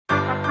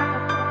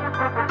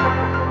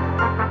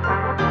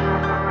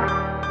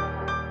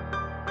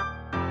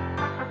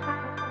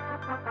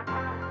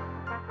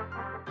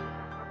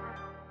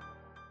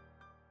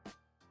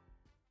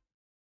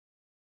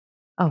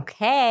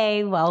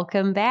Okay,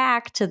 welcome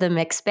back to the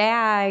Mixed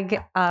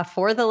Bag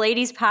for the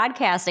Ladies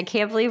podcast. I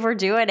can't believe we're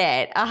doing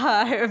it,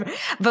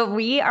 but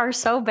we are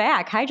so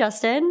back. Hi,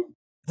 Justin.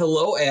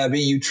 Hello, Abby.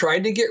 You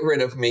tried to get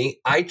rid of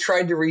me. I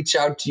tried to reach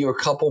out to you a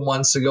couple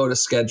months ago to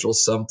schedule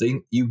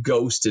something. You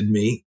ghosted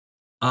me.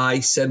 I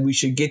said we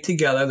should get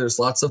together. There's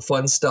lots of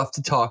fun stuff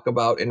to talk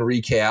about and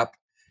recap.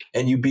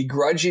 And you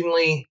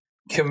begrudgingly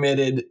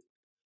committed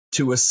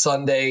to a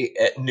Sunday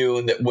at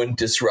noon that wouldn't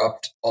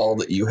disrupt all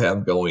that you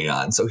have going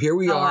on. So here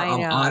we are.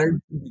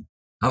 I'm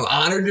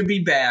honored to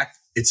be back.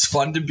 It's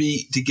fun to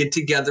get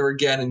together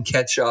again and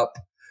catch up,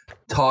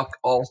 talk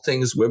all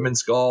things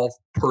women's golf,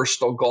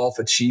 personal golf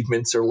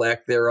achievements or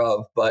lack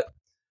thereof. But,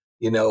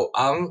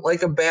 I'm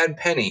like a bad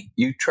penny.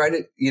 You try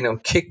to,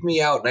 kick me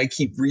out and I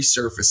keep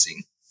resurfacing.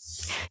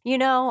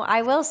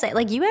 I will say,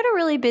 you had a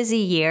really busy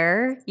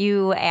year.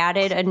 You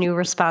added a new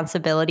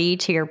responsibility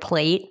to your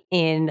plate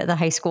in the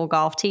high school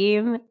golf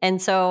team.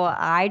 And so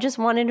I just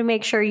wanted to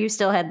make sure you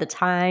still had the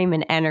time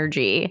and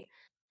energy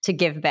to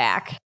give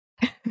back.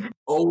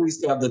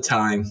 Always have the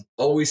time,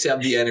 always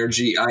have the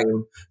energy. I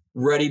am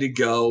ready to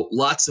go.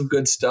 Lots of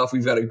good stuff.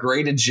 We've got a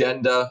great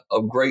agenda,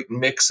 a great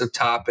mix of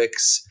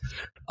topics.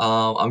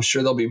 I'm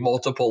sure there'll be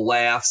multiple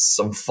laughs,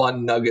 some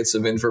fun nuggets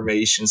of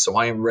information. So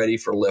I am ready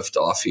for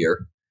liftoff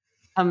here.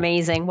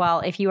 Amazing. Well,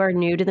 if you are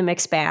new to the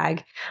Mixed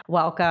Bag,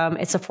 welcome.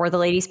 It's a For the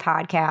Ladies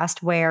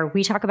podcast where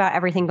we talk about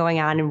everything going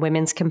on in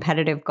women's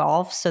competitive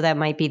golf. So that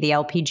might be the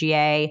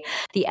LPGA,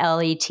 the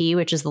LET,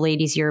 which is the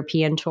Ladies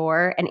European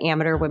Tour, and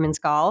amateur women's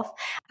golf.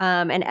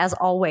 And as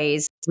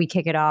always, we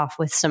kick it off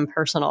with some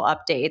personal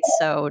updates.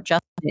 So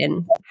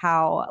Justin,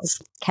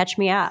 catch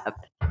me up.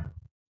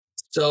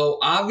 So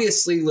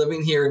obviously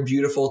living here in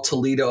beautiful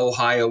Toledo,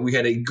 Ohio, we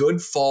had a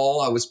good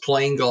fall. I was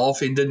playing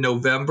golf into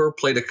November,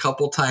 played a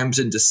couple times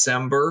in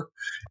December,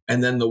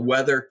 and then the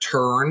weather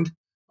turned.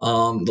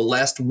 The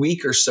last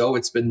week or so,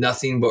 it's been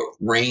nothing but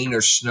rain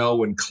or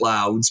snow and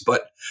clouds,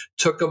 but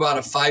took about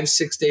a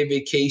 5-6 day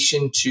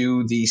vacation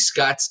to the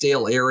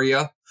Scottsdale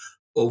area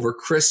over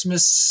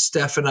Christmas.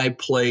 Steph and I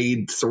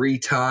played 3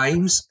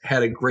 times,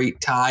 had a great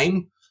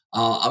time.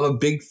 I'm a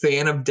big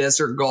fan of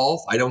desert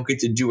golf. I don't get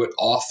to do it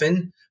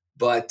often.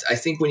 But I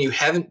think when you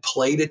haven't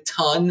played a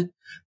ton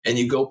and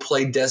you go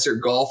play desert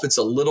golf, it's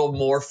a little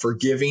more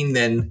forgiving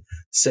than,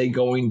 say,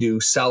 going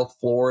to South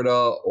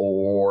Florida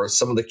or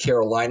some of the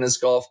Carolinas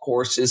golf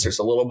courses. There's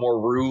a little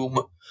more room.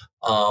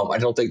 I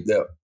don't think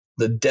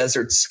the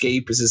desert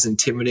scape is as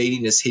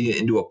intimidating as hitting it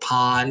into a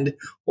pond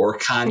or a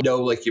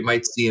condo like you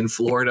might see in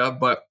Florida.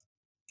 But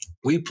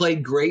we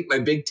played great. My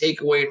big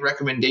takeaway and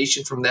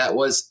recommendation from that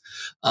was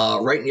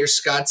right near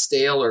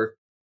Scottsdale or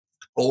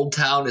Old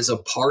Town is a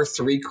par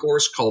 3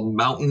 course called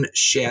Mountain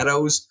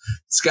Shadows.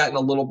 It's gotten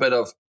a little bit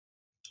of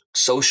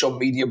social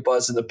media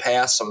buzz in the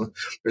past.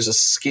 There's a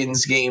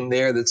skins game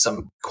there that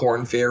some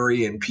Korn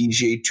Ferry and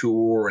PGA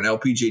Tour and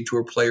LPGA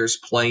Tour players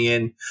play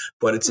in.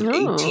 But it's an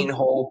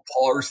 18-hole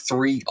par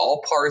 3,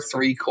 all par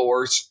 3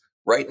 course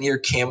right near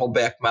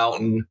Camelback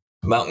Mountain,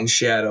 Mountain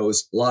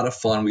Shadows. A lot of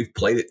fun. We've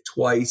played it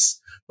twice.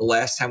 The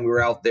last time we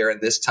were out there, and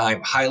this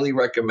time, highly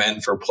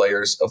recommend for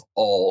players of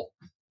all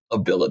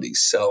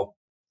abilities. So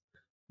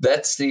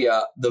that's the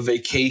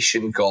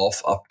vacation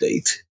golf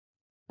update.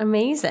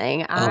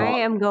 Amazing. I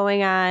am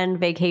going on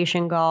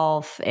vacation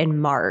golf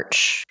in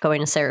March,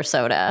 going to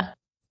Sarasota.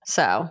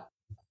 So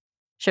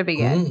should be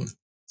good.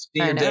 See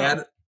your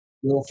dad,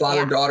 little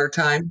father-daughter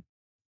time.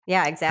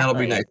 Yeah, exactly. That'll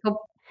be nice.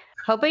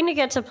 Hoping to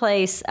get to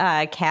place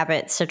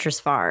Cabot Citrus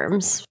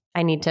Farms.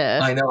 I need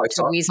to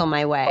weasel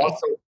my way.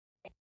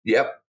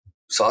 Yep.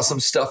 Saw some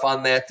stuff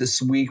on that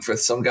this week for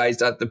some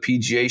guys at the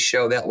PGA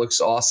show. That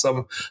looks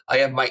awesome. I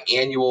have my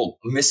annual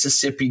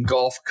Mississippi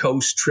Gulf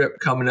Coast trip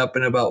coming up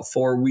in about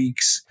 4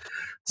 weeks.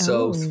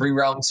 So 3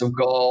 rounds of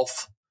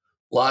golf,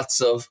 lots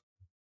of,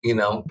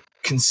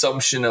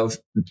 consumption of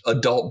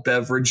adult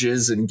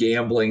beverages and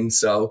gambling.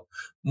 So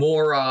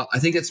more, I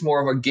think it's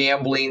more of a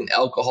gambling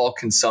alcohol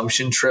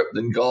consumption trip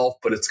than golf,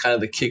 but it's kind of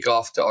the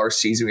kickoff to our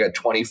season. We got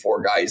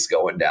 24 guys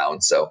going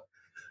down. So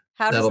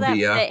how does that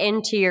fit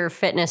into your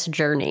fitness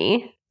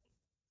journey?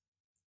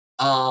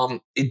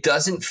 It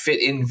doesn't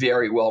fit in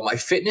very well. My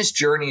fitness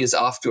journey is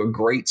off to a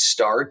great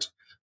start.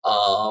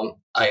 I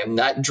am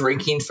not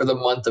drinking for the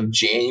month of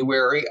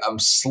January. I'm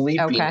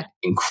sleeping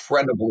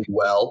incredibly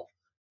well.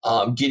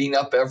 Getting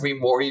up every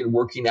morning and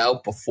working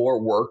out before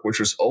work, which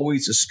was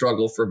always a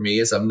struggle for me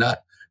as I'm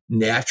not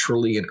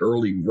naturally an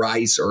early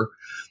riser.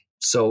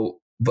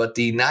 But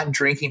the not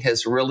drinking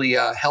has really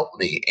helped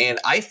me. And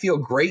I feel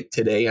great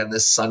today on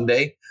this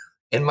Sunday.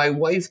 And my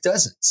wife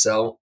doesn't.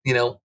 So,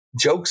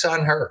 joke's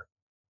on her.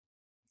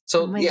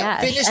 So,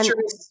 fitness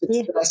journey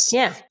success.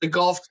 Yeah. The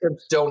golf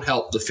trips don't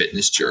help the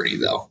fitness journey,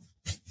 though.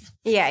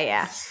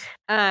 Yeah.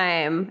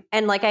 And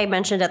like I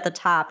mentioned at the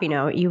top,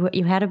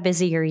 you had a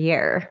busier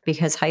year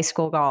because high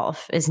school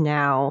golf is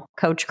now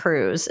Coach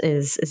Cruz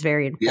is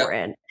very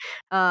important.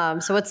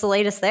 Yep. So what's the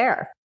latest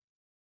there?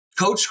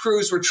 Coach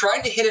Cruz, we're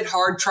trying to hit it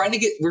hard,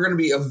 we're going to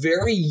be a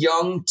very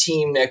young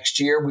team next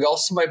year. We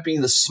also might be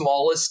the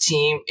smallest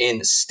team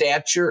in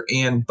stature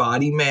and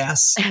body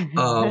mass. We have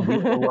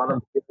a lot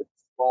of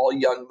small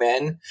young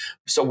men.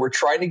 So we're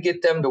trying to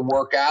get them to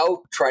work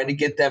out, trying to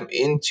get them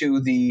into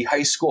the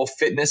high school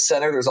fitness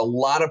center. There's a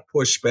lot of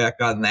pushback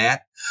on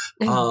that.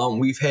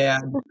 We've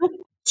had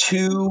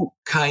 2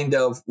 kind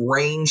of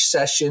range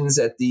sessions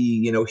at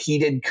the,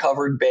 heated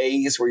covered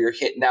bays where you're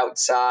hitting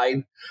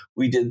outside.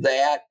 We did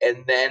that.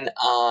 And then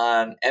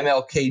on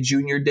MLK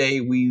Junior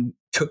Day, we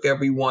took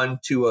everyone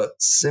to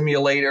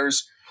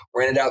simulators,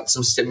 rented out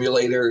some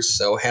simulators.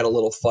 So had a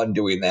little fun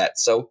doing that.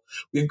 So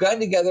we've gotten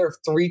together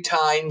 3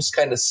 times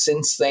kind of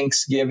since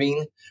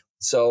Thanksgiving.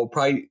 So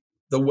probably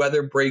the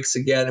weather breaks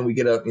again and we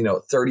get a,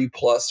 30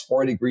 plus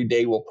 40-degree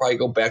day. We'll probably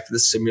go back to the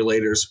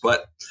simulators,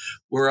 but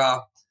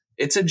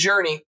it's a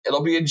journey.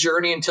 It'll be a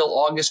journey until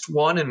August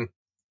 1, and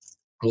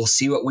we'll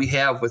see what we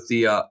have with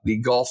the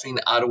Golfing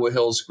Ottawa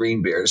Hills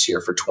Green Bears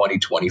here for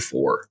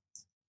 2024.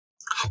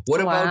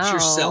 What about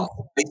yourself?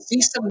 I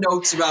see some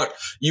notes about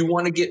you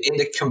want to get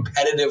into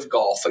competitive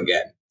golf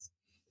again.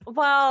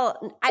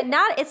 Well,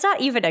 it's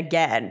not even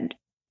again.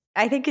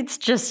 I think it's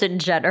just in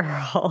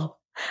general.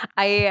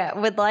 I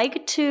would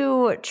like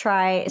to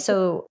try.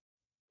 So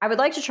I would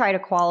like to try to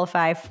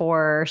qualify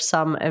for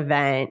some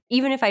event.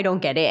 Even if I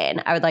don't get in,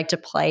 I would like to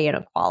play in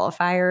a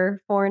qualifier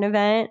for an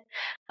event.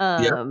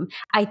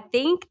 I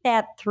think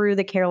that through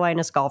the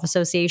Carolinas Golf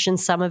Association,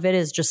 some of it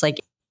is just like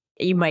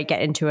you might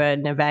get into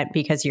an event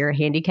because your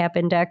handicap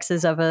index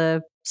is of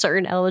a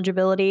certain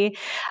eligibility.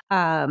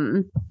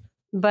 But,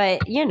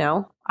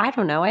 I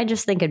don't know. I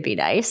just think it'd be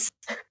nice.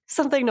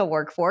 Something to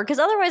work for. Because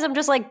otherwise I'm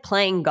just like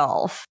playing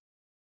golf.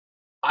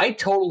 I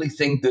totally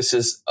think this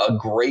is a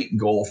great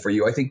goal for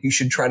you. I think you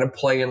should try to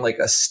play in like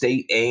a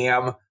state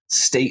AM,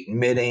 state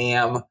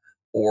mid-am,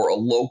 or a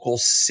local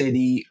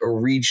city or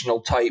regional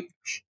type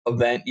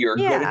event. You're a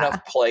good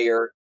enough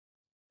player.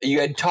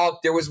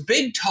 There was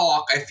big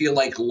talk, I feel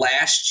like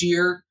last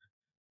year,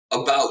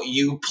 about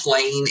you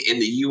playing in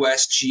the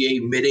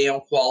USGA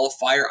mid-am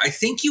qualifier. I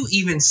think you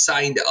even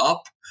signed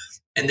up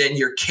and then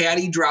your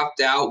caddy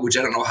dropped out, which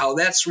I don't know how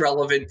that's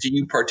relevant to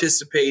you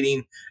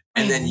participating,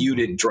 and then you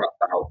didn't drop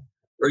out.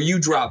 Or you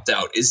dropped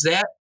out. Is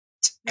that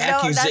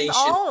accusation?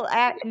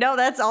 No,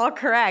 that's all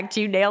correct.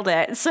 You nailed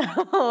it.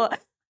 So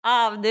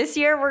this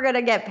year we're going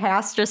to get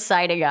past just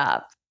signing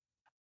up.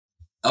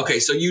 Okay,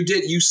 so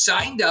you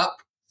signed up.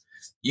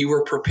 You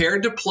were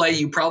prepared to play.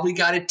 You probably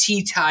got a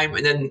tee time.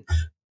 And then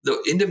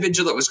the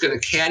individual that was going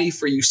to caddy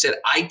for you said,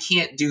 I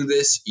can't do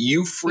this.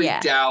 You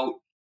freaked out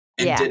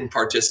and didn't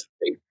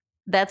participate.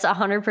 That's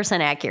 100%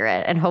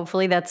 accurate. And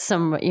hopefully that's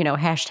some,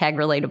 hashtag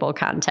relatable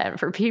content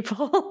for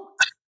people.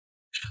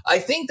 I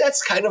think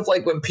that's kind of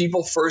like when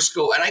people first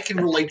go, and I can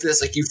relate to this,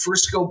 like you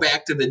first go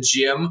back to the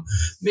gym.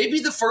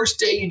 Maybe the first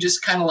day you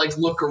just kind of like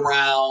look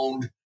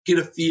around, get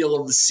a feel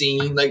of the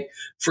scene. Like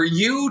for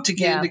you to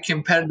get into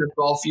competitive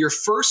golf, your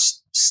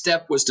first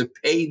step was to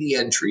pay the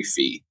entry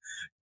fee.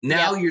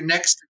 Now your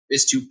next step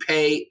is to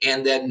pay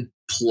and then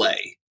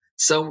play.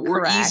 So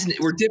we're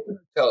dipping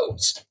our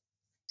toes.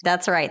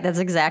 That's right. That's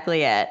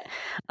exactly it.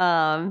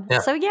 So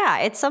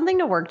it's something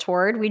to work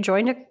toward. We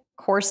joined a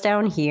course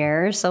down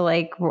here, so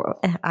like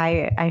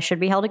I should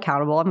be held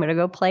accountable. I'm gonna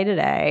go play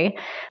today,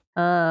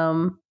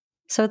 so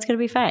it's gonna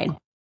be fine.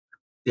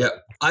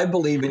 I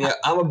believe in you.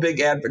 I'm a big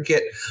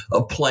advocate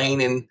of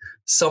playing in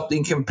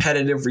something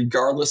competitive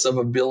regardless of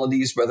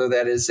abilities, whether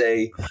that is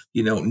a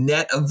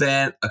net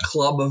event, a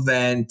club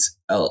event,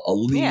 a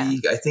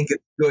league. I think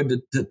it's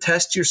good to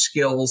test your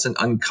skills in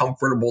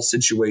uncomfortable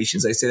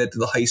situations. I say that to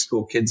the high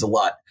school kids a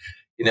lot.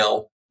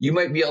 You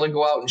might be able to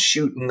go out and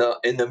shoot in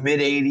the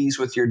mid 80s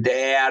with your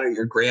dad or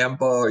your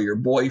grandpa or your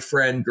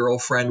boyfriend,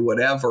 girlfriend,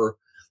 whatever.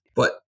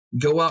 But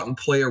go out and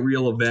play a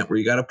real event where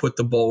you got to put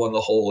the ball in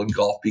the hole, and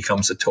golf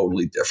becomes a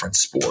totally different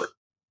sport.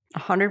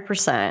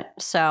 100%.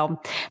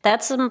 So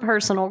that's some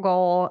personal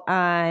goal.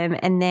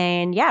 And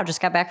then,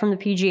 just got back from the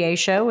PGA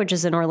show, which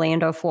is in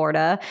Orlando,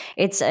 Florida.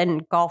 It's a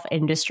golf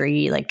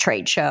industry like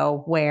trade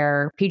show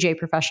where PGA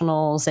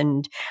professionals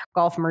and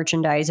golf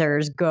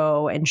merchandisers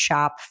go and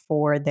shop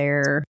for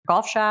their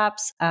golf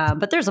shops.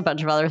 But there's a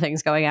bunch of other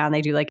things going on.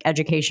 They do like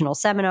educational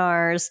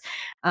seminars.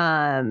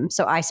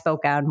 So I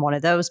spoke on one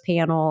of those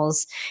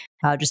panels.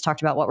 Just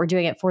talked about what we're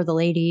doing it for the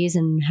ladies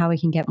and how we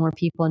can get more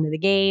people into the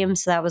game.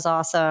 So that was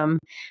awesome.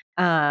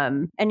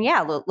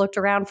 Looked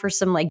around for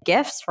some like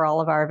gifts for all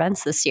of our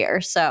events this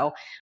year. So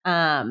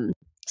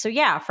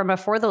from a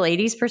For the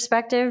Ladies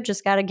perspective,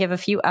 just got to give a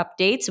few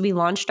updates. We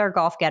launched our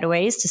golf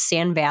getaways to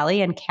Sand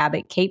Valley and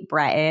Cabot Cape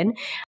Breton.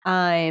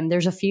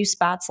 There's a few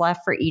spots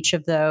left for each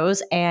of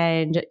those.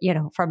 And,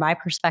 from my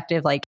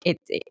perspective, like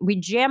we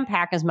jam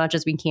pack as much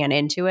as we can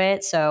into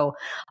it. So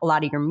a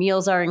lot of your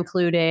meals are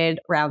included,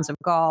 rounds of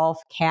golf,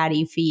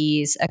 caddy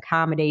fees,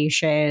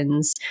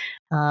 accommodations,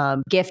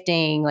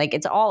 gifting, like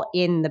it's all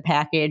in the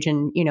package.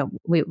 And,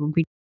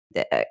 we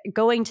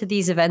going to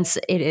these events,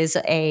 it is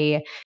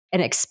a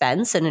an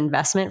expense, an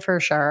investment for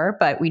sure,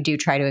 but we do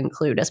try to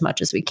include as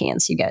much as we can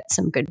so you get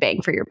some good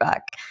bang for your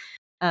buck.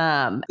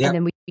 And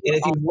then we and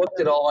if you've looked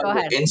at all on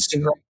your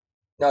Instagram,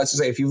 no, I was to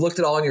say, if you've looked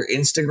at all on your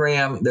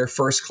Instagram, they're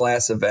first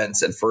class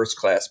events at first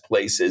class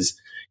places.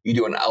 You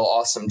do an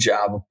awesome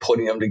job of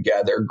putting them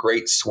together.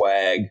 Great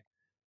swag,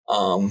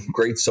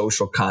 great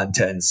social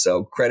content.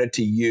 So credit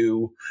to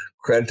you,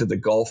 credit to the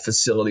golf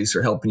facilities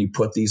for helping you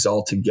put these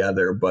all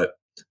together. But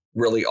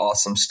really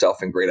awesome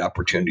stuff and great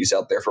opportunities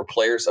out there for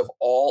players of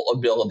all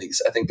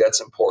abilities. I think that's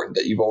important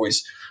that you've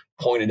always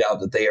pointed out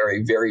that they are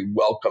a very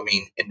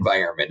welcoming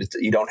environment.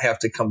 You don't have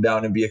to come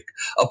down and be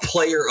a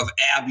player of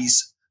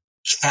Abby's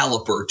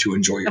caliber to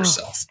enjoy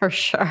yourself. For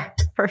sure.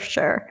 For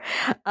sure.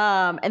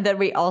 And then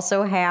we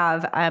also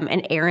have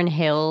an Erin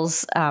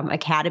Hills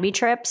Academy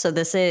trip. So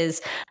this is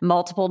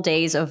multiple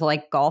days of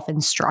like golf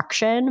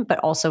instruction, but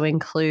also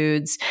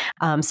includes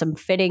some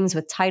fittings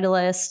with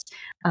Titleist.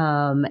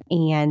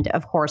 And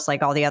of course,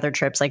 like all the other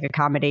trips, like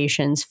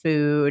accommodations,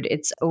 food.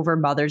 It's over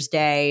Mother's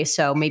Day.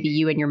 So maybe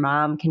you and your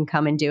mom can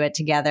come and do it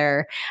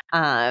together.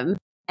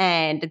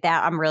 And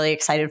that I'm really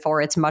excited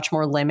for. It's much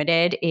more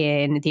limited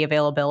in the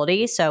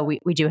availability. So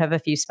we do have a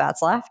few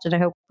spots left, and I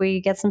hope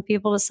we get some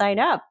people to sign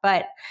up.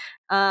 But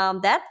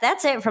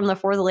that's it from the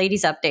For the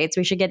Ladies updates.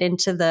 We should get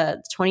into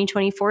the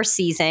 2024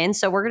 season.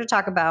 So we're going to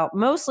talk about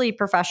mostly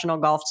professional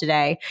golf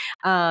today.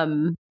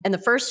 And the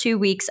first 2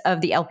 weeks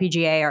of the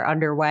LPGA are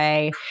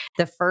underway.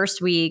 The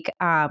first week,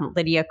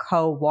 Lydia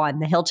Ko won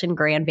the Hilton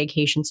Grand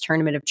Vacations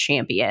Tournament of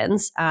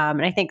Champions.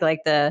 And I think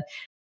like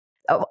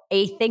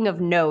a thing of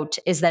note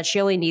is that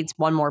she only needs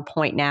one more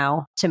point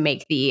now to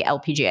make the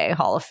LPGA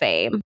Hall of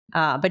Fame.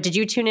 But did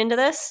you tune into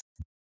this?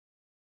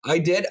 I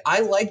did.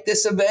 I like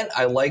this event.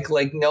 I like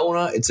Lake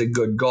Nona. It's a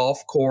good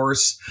golf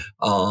course.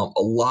 A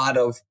lot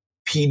of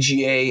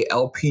PGA,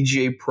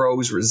 LPGA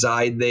pros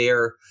reside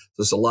there.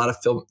 There's a lot of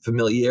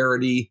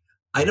familiarity.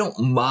 I don't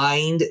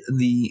mind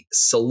the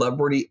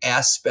celebrity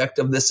aspect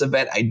of this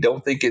event. I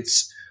don't think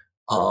it's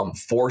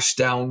forced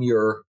down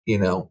your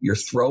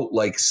throat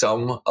like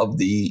some of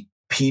the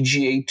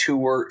PGA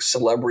Tour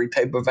celebrity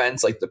type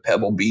events like the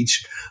Pebble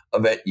Beach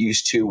event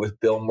used to with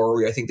Bill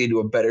Murray. I think they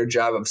do a better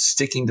job of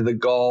sticking to the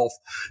golf,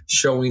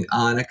 showing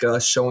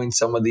Annika, showing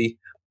some of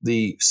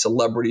the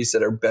celebrities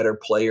that are better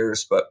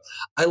players. But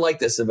I like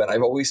this event.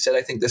 I've always said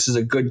I think this is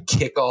a good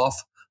kickoff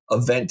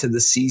event to the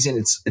season.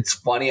 It's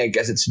funny. I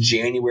guess it's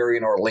January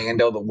in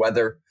Orlando. The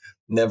weather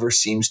never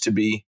seems to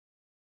be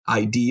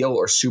ideal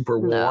or super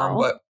warm,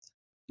 but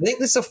I think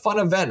this is a fun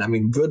event. I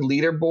mean, good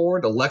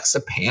leaderboard.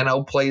 Alexa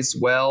Pano plays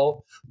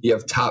well. You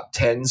have top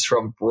tens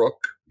from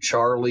Brooke,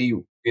 Charlie,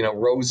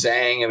 Rose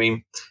Zhang. I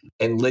mean,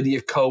 and Lydia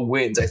Ko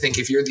wins. I think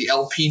if you're the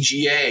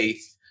LPGA,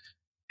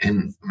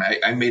 and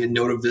I made a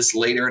note of this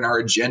later in our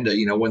agenda,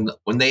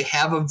 when they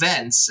have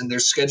events and their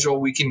schedule,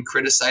 we can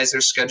criticize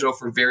their schedule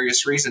for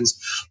various reasons.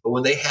 But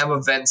when they have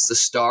events, the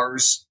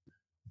stars,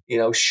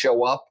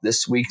 show up.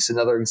 This week's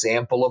another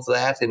example of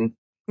that. And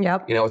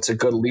yep. It's a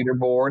good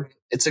leaderboard.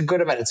 It's a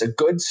good event. It's a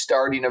good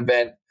starting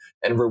event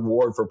and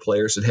reward for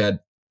players that had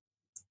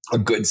a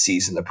good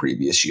season the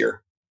previous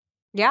year.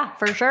 Yeah,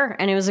 for sure.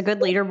 And it was a good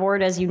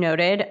leaderboard, as you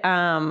noted.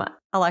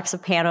 Alexa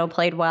Pano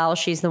played well.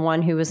 She's the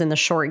one who was in the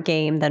short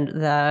game,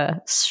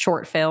 the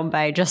short film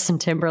by Justin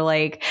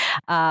Timberlake.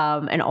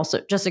 And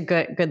also just a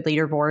good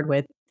leaderboard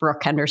with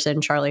Brooke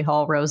Henderson, Charlie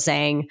Hall, Rose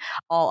Zhang,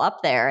 all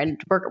up there.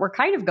 And we're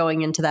kind of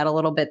going into that a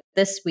little bit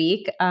this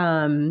week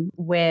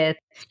with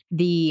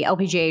the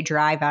LPGA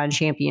Drive-On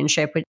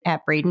Championship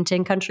at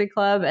Bradenton Country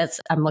Club. As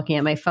I'm looking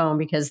at my phone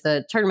because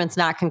the tournament's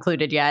not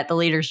concluded yet. The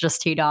leaders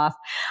just teed off.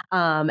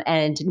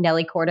 And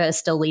Nelly Korda is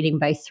still leading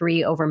by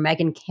 3 over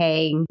Megan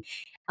Kang.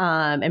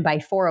 And by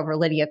 4 over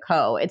Lydia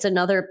Ko. It's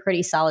another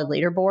pretty solid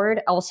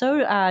leaderboard. Also,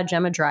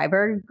 Gemma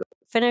Dryberg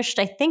finished,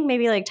 I think,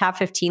 maybe like top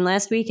 15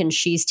 last week, and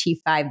she's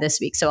T5 this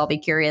week. So I'll be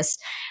curious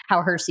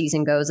how her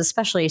season goes,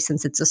 especially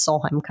since it's a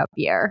Solheim Cup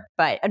year.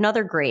 But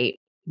another great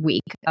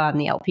week on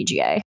the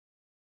LPGA.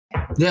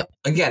 Yeah.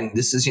 Again,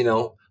 this is,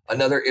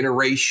 another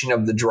iteration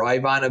of the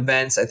drive-on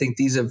events. I think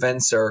these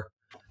events are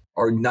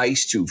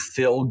nice to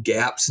fill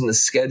gaps in the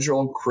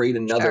schedule, create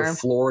another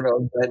Florida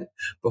event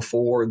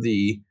before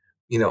the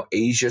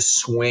Asia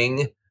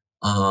swing.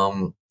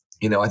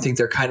 I think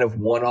they're kind of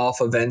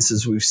one-off events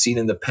as we've seen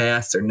in the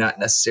past. They're not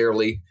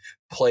necessarily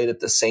played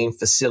at the same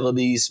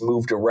facilities,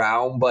 moved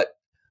around. But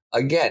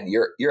again,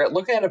 you're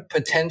looking at a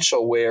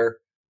potential where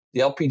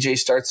the LPGA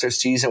starts their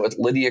season with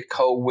Lydia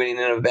Ko winning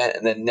an event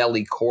and then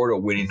Nelly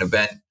Korda winning an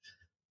event.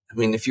 I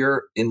mean, if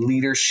you're in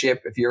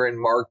leadership, if you're in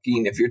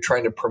marketing, if you're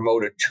trying to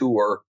promote a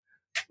tour,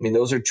 I mean,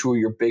 those are two of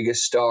your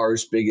biggest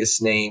stars,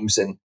 biggest names.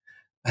 And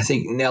I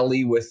think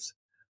Nelly, with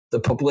the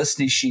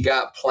publicity she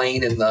got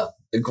playing in the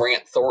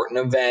Grant Thornton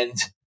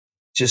event,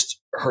 just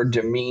her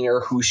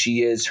demeanor, who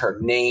she is, her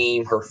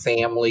name, her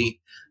family.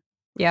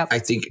 Yeah, I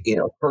think,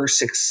 her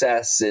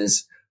success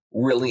is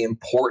really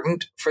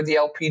important for the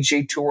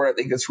LPGA Tour. I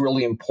think it's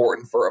really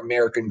important for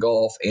American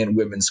golf and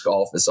women's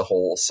golf as a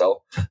whole.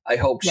 So I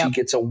hope she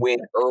gets a win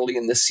early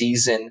in the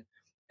season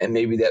and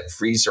maybe that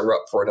frees her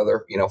up for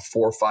another,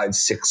 4, 5,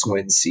 6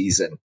 win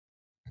season.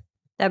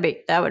 That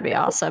would be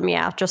awesome.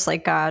 Yeah, just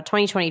like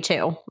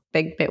 2022,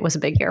 it was a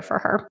big year for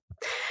her.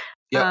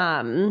 Yep.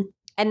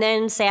 And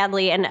then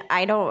sadly, and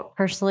I don't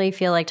personally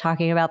feel like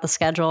talking about the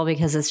schedule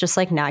because it's just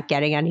like not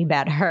getting any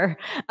better.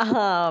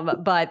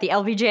 But the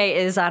LPGA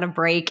is on a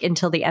break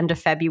until the end of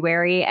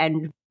February,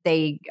 and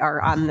they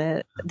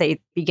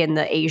begin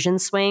the Asian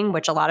swing,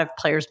 which a lot of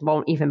players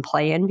won't even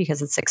play in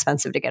because it's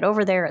expensive to get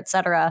over there,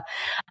 etc.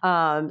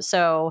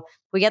 So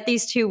we get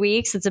these 2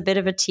 weeks. It's a bit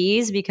of a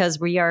tease because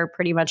we are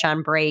pretty much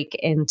on break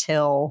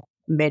until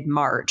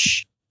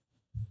mid-March.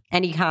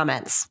 Any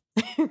comments?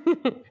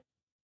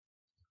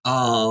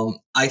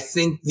 I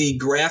think the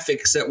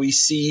graphics that we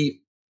see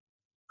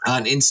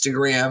on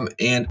Instagram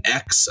and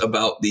X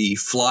about the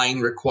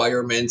flying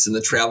requirements and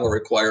the travel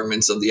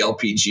requirements of the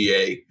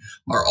LPGA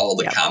are all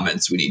the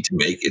comments we need to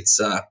make. It's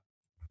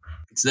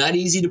not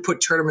easy to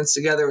put tournaments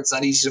together. It's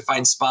not easy to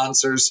find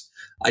sponsors.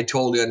 I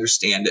totally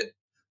understand it,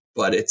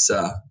 but it's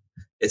a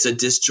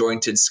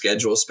disjointed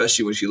schedule,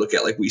 especially when you look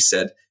at, like we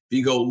said, if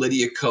you go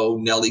Lydia Ko,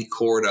 Nelly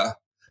Korda,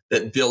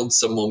 that builds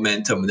some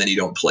momentum and then you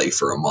don't play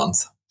for a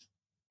month.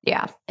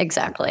 Yeah,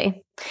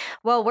 exactly.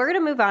 Well, we're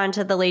going to move on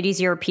to the Ladies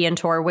European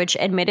Tour, which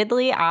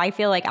admittedly, I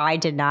feel like I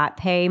did not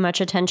pay much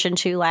attention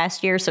to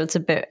last year. So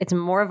it's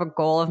more of a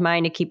goal of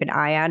mine to keep an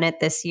eye on it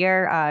this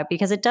year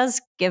because it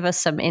does give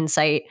us some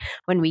insight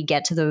when we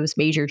get to those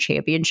major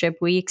championship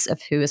weeks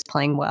of who is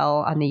playing well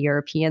on the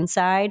European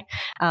side.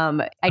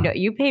 I know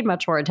you paid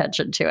much more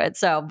attention to it.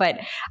 But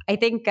I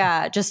think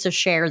just to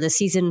share, the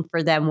season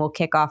for them will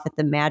kick off at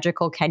the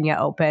magical Kenya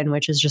Open,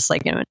 which is just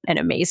like an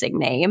amazing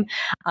name,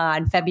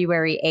 on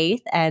February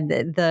 8th. And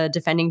the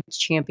defending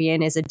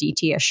champion is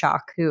Aditya Ashok,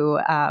 who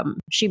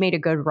she made a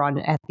good run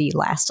at the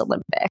last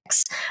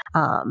Olympics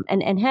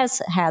and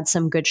has had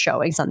some good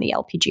showings on the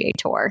LPGA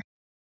Tour.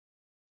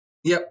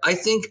 Yep, I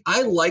think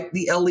I like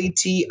the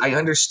LET. I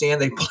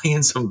understand they play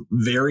in some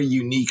very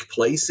unique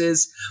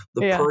places.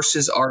 The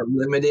purses are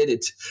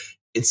limited.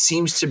 It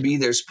seems to be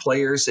there's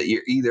players that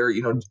you're either,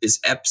 is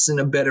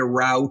Epson a better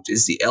route?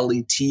 Is the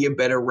LET a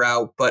better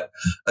route? But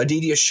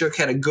Aditya Ashok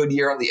had a good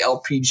year on the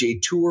LPGA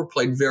Tour,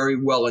 played very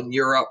well in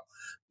Europe.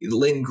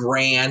 Lynn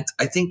Grant.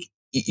 I think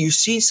you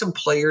see some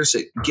players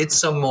that get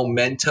some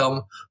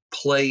momentum,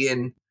 play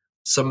in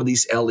some of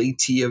these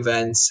LET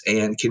events,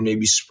 and can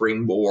maybe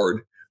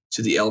springboard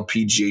to the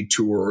LPGA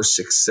Tour or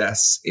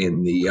success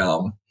in the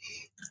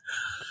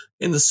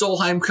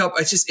Solheim Cup.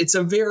 It's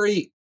a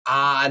very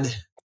odd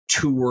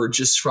tour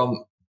just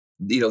from,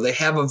 they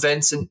have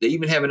events, and they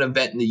even have an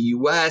event in the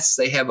US.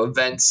 They have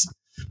events,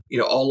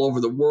 all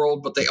over the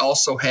world, but they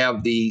also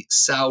have the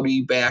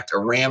Saudi-backed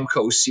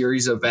Aramco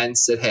series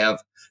events that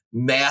have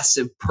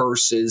massive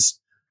purses.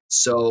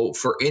 So,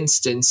 for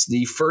instance,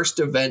 the first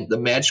event, the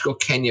Magical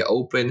Kenya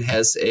Open,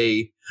 has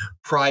a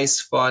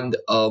prize fund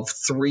of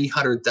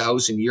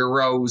 300,000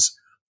 euros.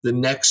 The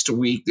next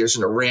week, there's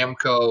an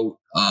Aramco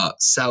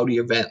Saudi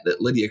event that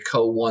Lydia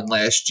Ko won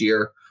last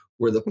year,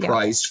 where the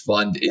prize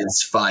fund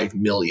is 5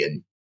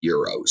 million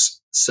euros.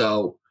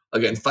 So,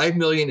 again, 5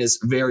 million is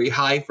very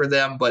high for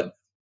them, but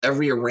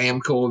every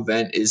Aramco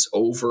event is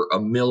over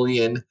 $1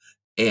 million.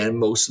 And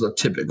most of the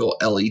typical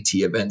LET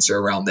events are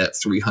around that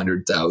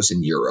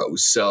 300,000 euros.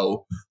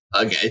 So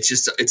again,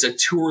 it's a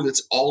tour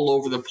that's all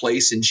over the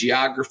place in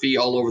geography,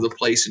 all over the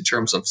place in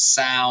terms of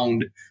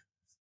sound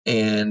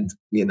and,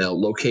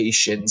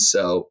 location.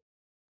 So,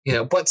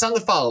 but it's on the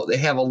follow. They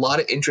have a lot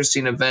of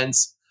interesting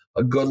events,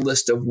 a good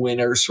list of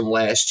winners from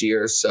last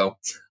year. So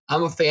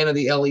I'm a fan of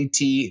the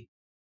LET.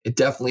 It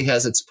definitely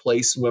has its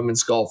place in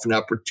women's golf and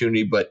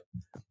opportunity, but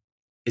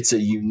it's a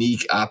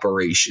unique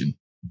operation.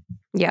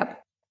 Yep.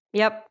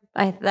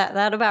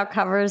 That about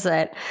covers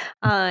it.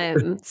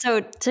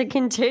 So to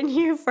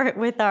continue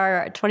with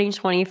our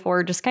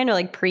 2024, just kind of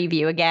like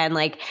preview again,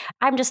 like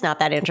I'm just not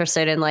that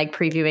interested in like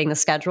previewing the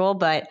schedule,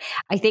 but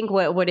I think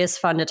what is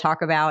fun to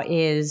talk about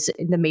is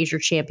the major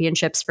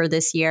championships for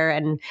this year,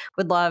 and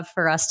would love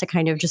for us to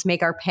kind of just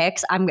make our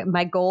picks. I'm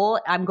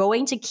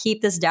going to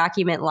keep this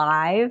document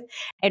live,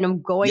 and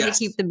I'm going to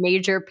keep the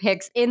major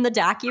picks in the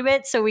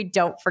document so we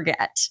don't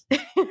forget.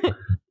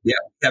 We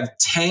have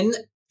 10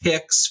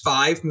 picks,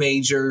 5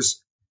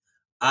 majors.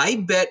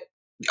 I bet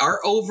our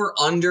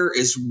over-under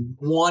is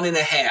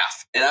 1.5,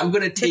 and I'm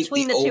going to take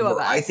between the two over. of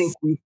us. I think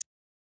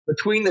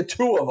between the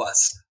two of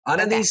us,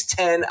 out of these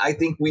 10, I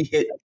think we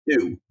hit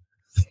 2.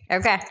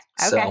 Okay.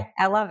 So,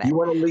 I love it. You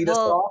want to lead us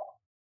off?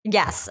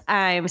 Yes.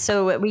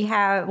 So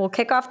we'll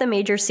kick off the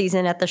major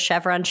season at the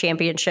Chevron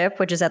Championship,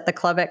 which is at the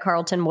club at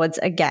Carlton Woods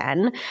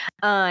again.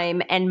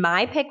 And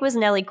my pick was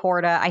Nelly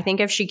Korda. I think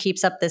if she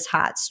keeps up this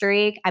hot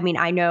streak, I mean,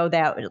 I know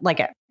that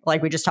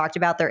like we just talked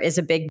about, there is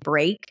a big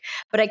break,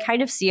 but I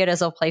kind of see it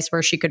as a place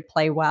where she could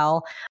play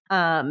well.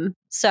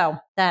 So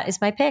that is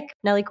my pick,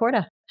 Nelly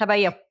Korda. How about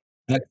you?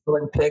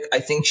 Excellent pick. I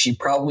think she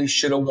probably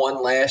should have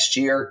won last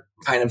year,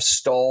 kind of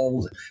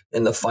stalled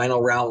in the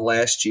final round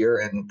last year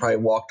and probably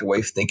walked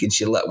away thinking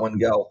she let one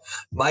go.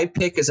 My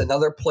pick is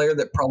another player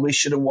that probably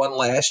should have won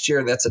last year,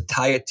 and that's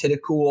Ataya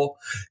Titikul.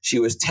 She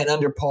was 10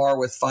 under par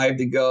with 5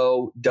 to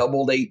go,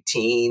 doubled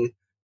 18,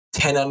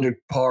 10 under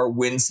par,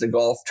 wins the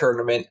golf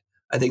tournament.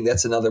 I think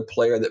that's another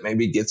player that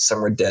maybe gets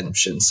some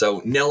redemption.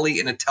 So Nelly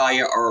and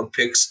Ataya are our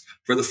picks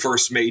for the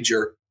first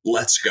major.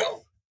 Let's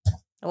go.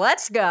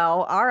 Let's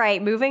go. All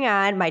right, moving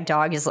on. My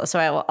dog is, so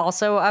I will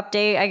also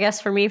update, I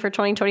guess, for me for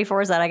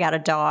 2024 is that I got a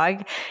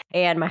dog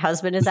and my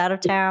husband is out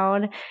of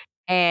town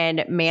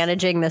and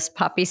managing this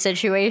puppy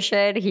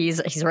situation.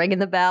 He's ringing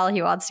the bell.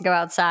 He wants to go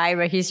outside,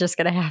 but he's just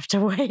going to have to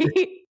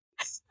wait.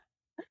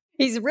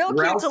 He's real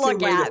cute to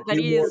look at, but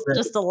he's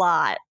just a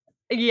lot.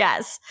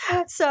 Yes.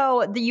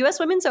 So the U.S.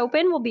 Women's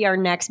Open will be our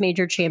next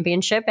major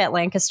championship at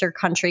Lancaster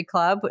Country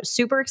Club.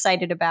 Super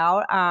excited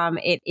about.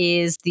 It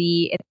is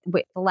the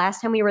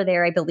last time we were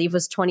there, I believe,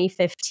 was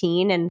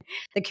 2015, and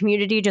the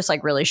community just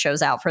like really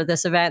shows out for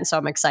this event. So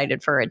I'm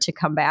excited for it to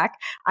come back.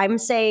 I'm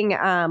saying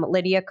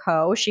Lydia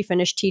Ko. She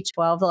finished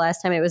T12 the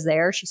last time it was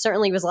there. She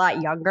certainly was a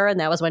lot younger, and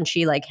that was when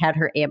she like had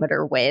her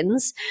amateur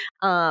wins.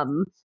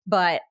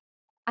 But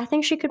I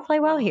think she could play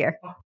well here.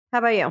 How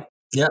about you?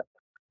 Yep.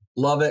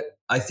 Love it.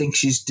 I think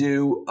she's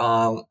due.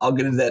 I'll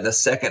get into that in a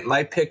second.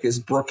 My pick is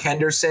Brooke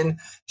Henderson.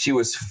 She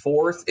was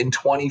 4th in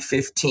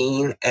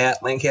 2015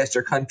 at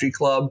Lancaster Country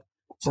Club.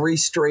 3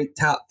 straight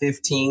top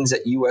 15s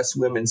at U.S.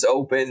 Women's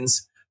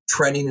Opens.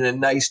 Trending in a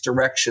nice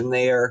direction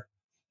there.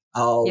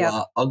 I'll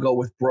go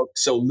with Brooke.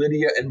 So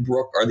Lydia and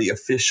Brooke are the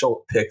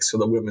official picks for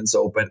the Women's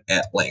Open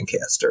at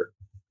Lancaster.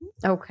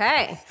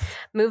 Okay.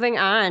 Moving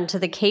on to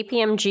the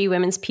KPMG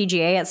Women's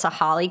PGA at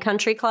Sahali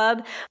Country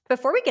Club.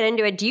 Before we get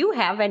into it, do you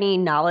have any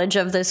knowledge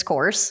of this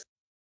course?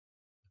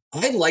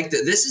 I liked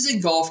it. This is a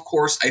golf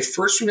course. I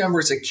first remember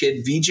as a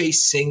kid, Vijay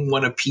Singh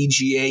won a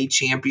PGA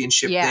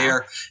championship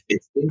there.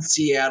 It's in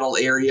Seattle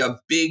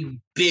area.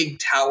 Big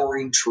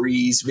towering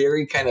trees.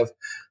 Very kind of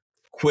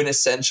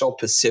quintessential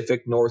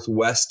Pacific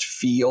Northwest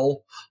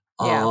feel.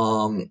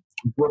 Yeah.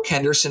 Brooke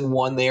Henderson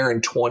won there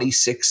in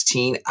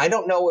 2016. I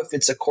don't know if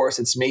it's a course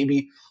that's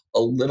maybe a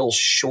little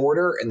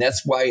shorter, and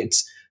that's why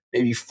it's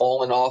maybe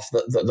fallen off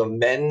the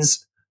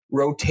men's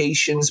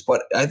rotations.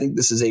 But I think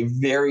this is a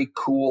very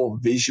cool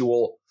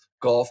visual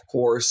golf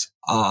course.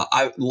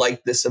 I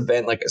like this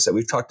event. Like I said,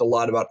 we've talked a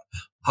lot about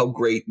how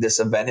great this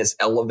event has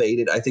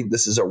elevated. I think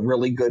this is a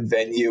really good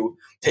venue.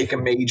 Take a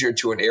major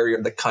to an area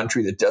of the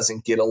country that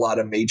doesn't get a lot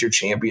of major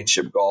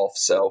championship golf.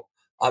 So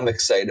I'm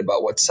excited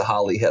about what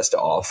Sahali has to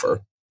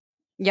offer.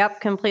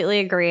 Yep, completely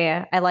agree.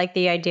 I like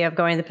the idea of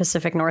going to the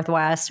Pacific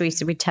Northwest. We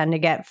tend to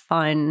get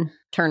fun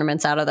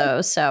tournaments out of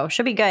those, so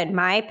should be good.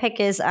 My pick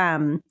is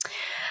Ayaka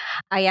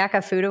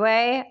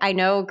Fudaway. I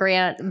know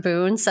Grant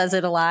Boone says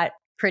it a lot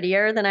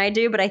prettier than I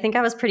do, but I think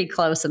I was pretty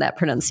close in that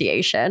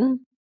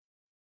pronunciation.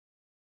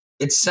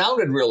 It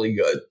sounded really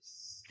good.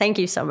 Thank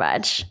you so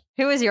much.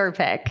 Who is your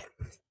pick?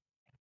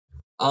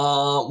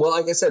 Well,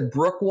 like I said,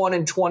 Brooke won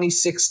in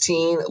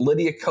 2016.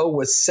 Lydia Ko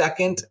was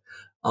second.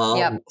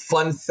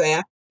 Fun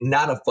fact.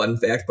 Not a fun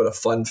fact, but a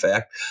fun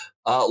fact.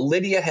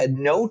 Lydia had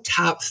no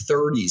top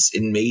 30s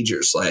in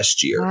majors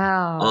last year.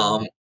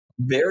 Wow.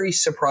 Very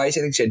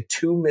surprising. I think she had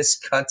 2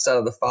 missed cuts out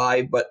of the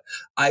 5, but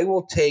I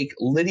will take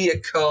Lydia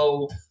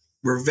Ko,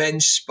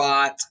 revenge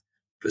spot,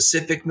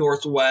 Pacific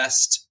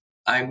Northwest.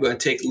 I'm going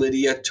to take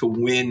Lydia to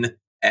win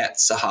at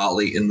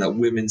Sahali in the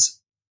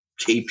women's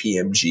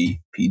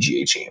KPMG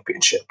PGA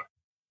Championship.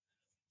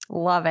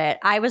 Love it.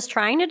 I was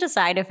trying to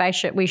decide if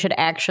we should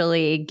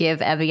actually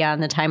give Evian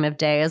the time of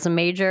day as a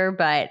major,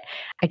 but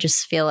I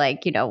just feel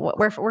like,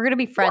 we're going to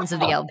be friends of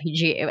the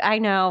LPGA. I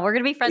know we're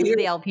going to be friends of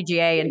the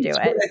LPGA and do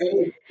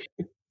it.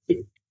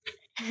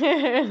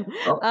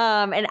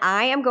 And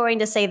I am going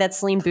to say that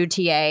Celine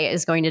Boutier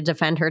is going to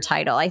defend her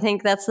title. I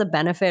think that's the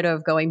benefit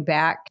of going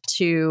back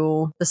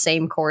to the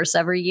same course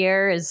every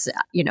year is,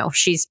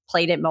 she's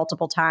played it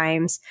multiple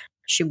times.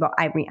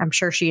 I'm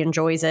sure she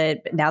enjoys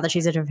it. Now that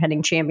she's a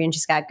defending champion,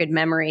 she's got good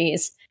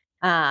memories.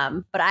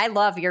 But I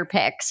love your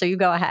pick, so you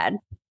go ahead.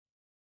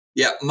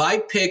 Yeah,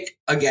 my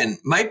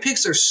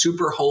picks are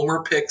super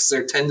homer picks.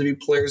 There tend to be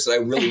players that I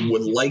really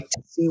would like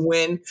to see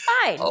win.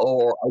 Fine.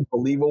 Or I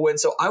believe will win.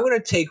 So I'm going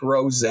to take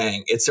Rose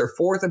Zhang. It's her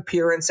 4th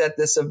appearance at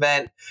this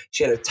event.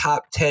 She had a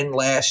top 10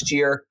 last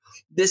year.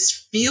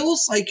 This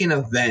feels like an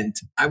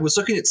event. I was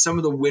looking at some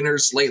of the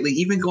winners lately,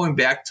 even going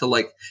back to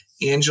like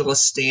Angela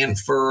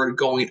Stanford,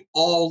 going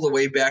all the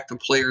way back to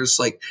players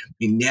like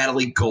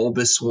Natalie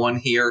Golbis won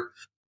here.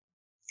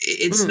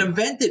 It's an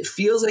event that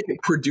feels like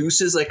it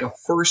produces like a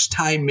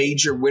first-time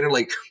major winner.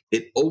 Like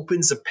it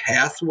opens a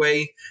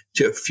pathway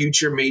to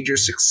future major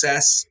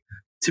success.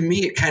 To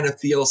me, it kind of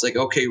feels like,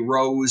 okay,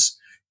 Rose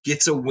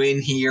gets a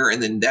win here,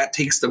 and then that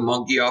takes the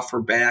monkey off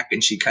her back,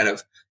 and she kind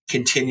of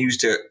continues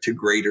to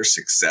greater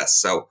success.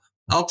 So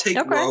I'll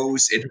take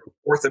Rose in her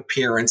 4th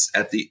appearance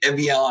at the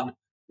Evian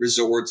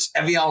Resorts,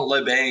 Evian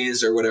Les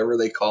Bains, or whatever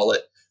they call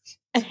it.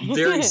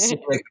 Very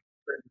scenic,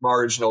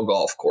 marginal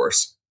golf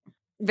course.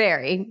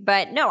 Very,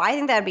 but no, I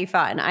think that'd be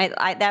fun.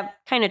 I that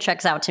kind of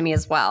checks out to me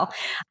as well.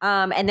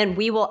 And then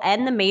we will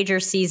end the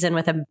major season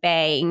with a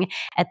bang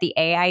at the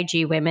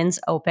AIG Women's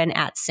Open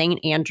at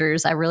St.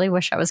 Andrews. I really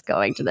wish I was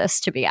going to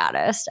this, to be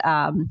honest.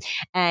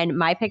 And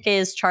my pick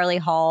is Charlie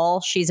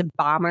Hall. She's a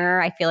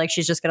bomber. I feel like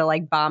she's just gonna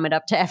like bomb it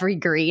up to every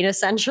green,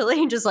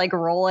 essentially, just like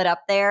roll it up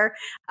there.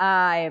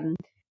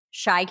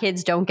 Shy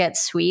kids don't get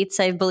sweets,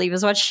 I believe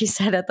is what she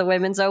said at the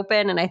Women's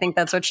Open. And I think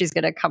that's what she's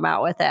going to come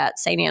out with at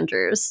St.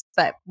 Andrews.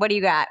 But what do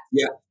you got?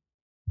 Yeah.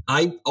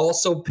 I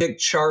also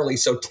picked Charlie.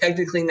 So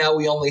technically now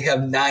we only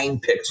have 9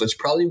 picks, which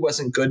probably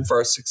wasn't good for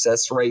our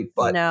success rate.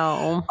 But,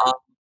 no.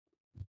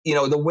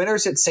 The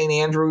winners at St.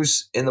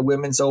 Andrews in the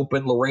Women's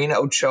Open, Lorena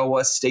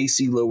Ochoa,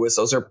 Stacey Lewis,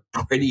 those are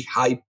pretty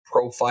high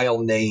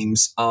profile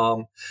names.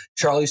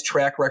 Charlie's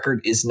track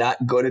record is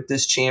not good at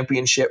this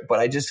championship, but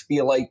I just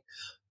feel like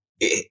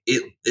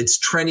it's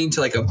trending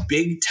to like a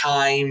big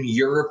time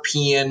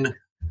European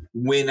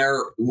winner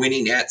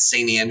winning at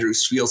St.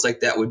 Andrews. Feels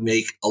like that would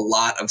make a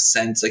lot of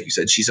sense. Like you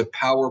said, she's a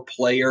power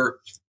player,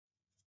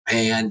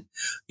 and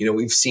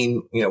we've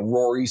seen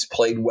Rory's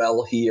played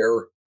well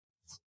here,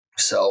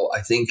 so I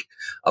think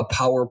a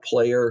power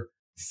player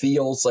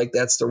feels like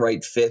that's the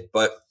right fit.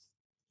 But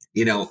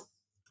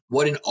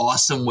what an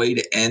awesome way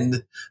to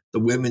end the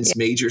women's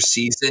major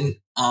season.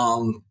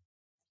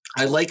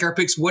 I like our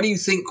picks. What do you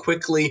think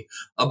quickly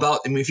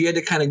about, if you had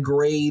to kind of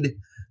grade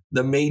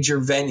the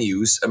major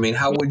venues,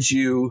 how would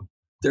you,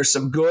 there's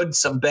some good,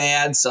 some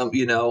bad, some,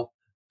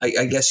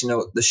 I guess,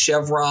 the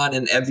Chevron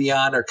and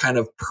Evian are kind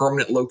of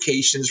permanent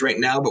locations right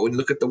now. But when you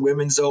look at the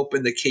Women's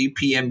Open, the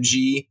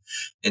KPMG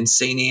and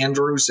St.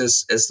 Andrews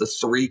as the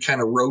 3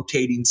 kind of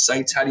rotating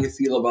sites, how do you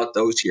feel about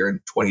those here in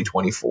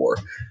 2024?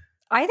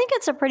 I think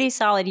it's a pretty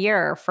solid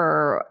year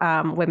for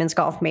women's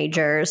golf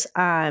majors.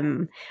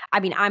 I'm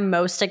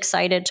most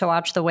excited to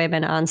watch the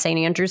women on St.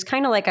 Andrews,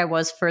 kind of like I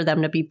was for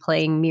them to be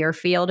playing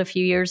Muirfield a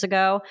few years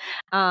ago.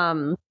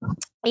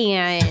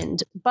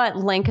 But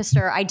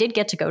Lancaster, I did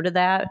get to go to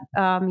that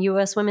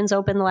U.S. Women's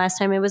Open the last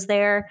time I was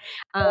there,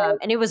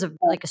 and it was a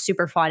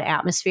super fun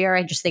atmosphere.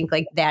 I just think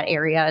like that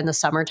area in the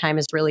summertime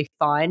is really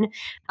fun.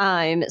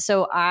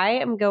 So I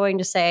am going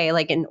to say,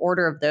 in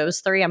order of those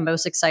 3, I'm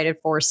most excited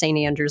for St.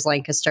 Andrews,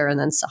 Lancaster,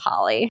 and then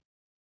Sahalee.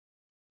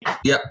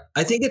 Yeah,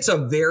 I think it's a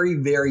very,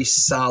 very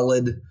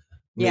solid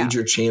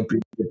major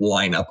championship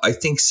lineup. I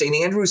think St.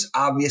 Andrews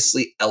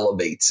obviously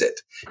elevates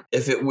it.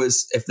 If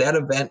that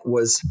event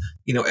was,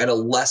 at a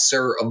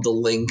lesser of the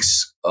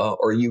links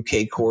or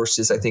UK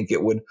courses, I think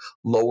it would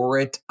lower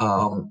it.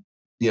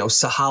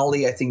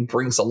 Sahalee, I think,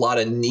 brings a lot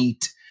of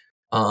neat,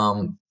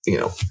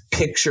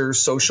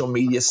 pictures, social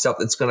media stuff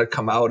that's going to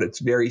come out. It's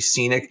very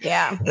scenic.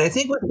 Yeah. And I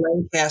think with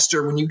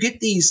Lancaster, when you get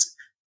these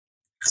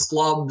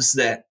clubs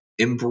that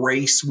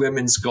embrace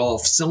women's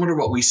golf, similar to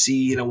what we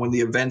see, when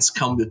the events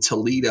come to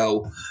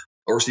Toledo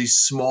or these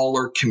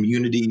smaller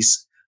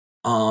communities,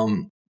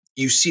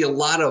 you see a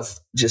lot of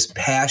just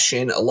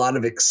passion, a lot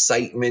of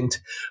excitement,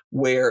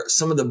 where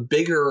some of the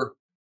bigger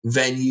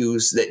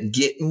venues that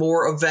get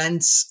more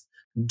events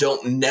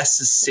don't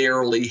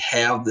necessarily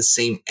have the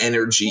same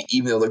energy,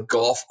 even though the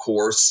golf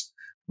course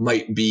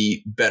might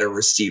be better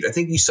received. I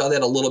think you saw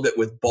that a little bit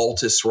with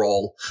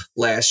Baltusrol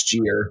last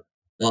year,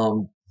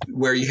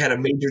 where you had a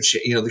major,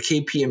 the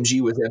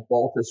KPMG was at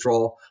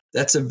Baltusrol.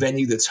 That's a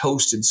venue that's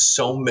hosted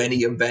so many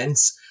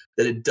events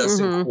that it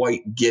doesn't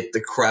quite get the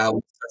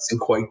crowd, doesn't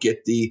quite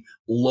get the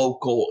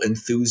local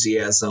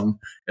enthusiasm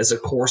as a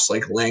course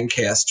like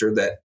Lancaster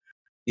that,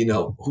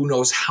 who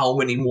knows how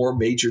many more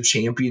major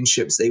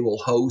championships they will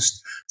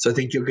host. So I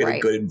think you'll get a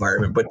good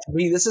environment. But to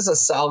me, this is a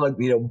solid,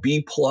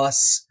 B+,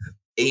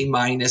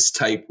 A-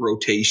 type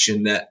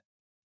rotation that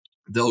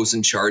those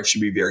in charge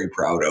should be very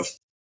proud of.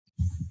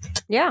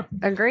 Yeah,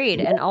 agreed.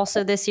 And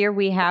also this year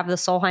we have the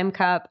Solheim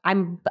Cup.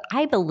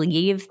 I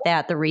believe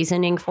that the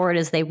reasoning for it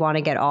is they want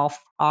to get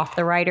off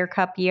the Ryder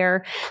Cup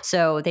year.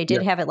 So they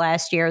did have it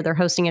last year. They're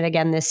hosting it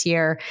again this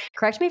year.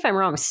 Correct me if I'm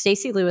wrong.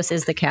 Stacey Lewis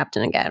is the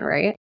captain again,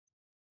 right?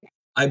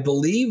 I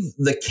believe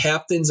the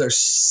captains are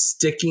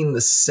sticking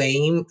the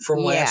same from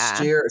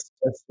last year.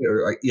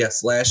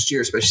 Last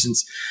year, especially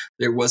since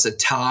there was a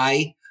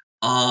tie.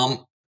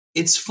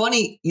 It's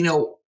funny,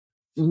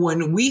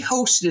 when we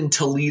hosted in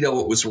Toledo,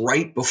 it was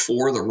right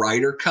before the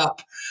Ryder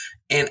Cup.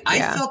 And I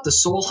felt the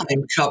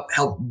Solheim Cup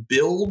helped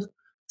build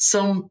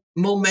some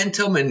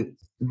momentum and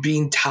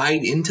being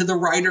tied into the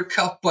Ryder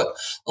Cup. But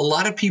a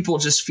lot of people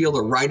just feel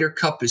the Ryder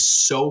Cup is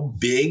so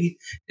big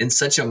and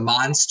such a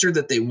monster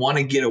that they want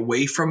to get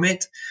away from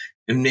it.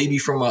 And maybe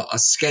from a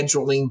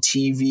scheduling,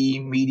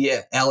 TV,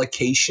 media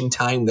allocation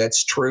time,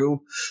 that's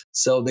true.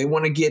 So they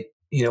want to get,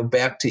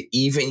 back to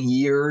even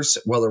years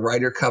while the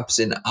Ryder Cup's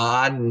in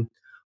odd, and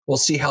we'll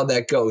see how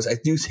that goes. I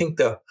do think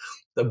the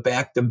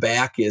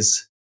back-to-back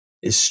is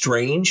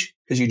strange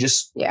because you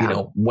just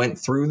went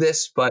through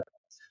this, but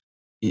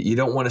you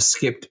don't want to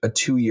skip a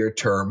 2-year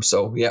term.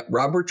 So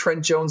Robert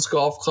Trent Jones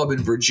Golf Club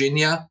in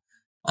Virginia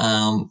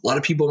A lot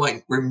of people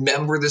might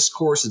remember this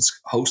course. It's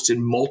hosted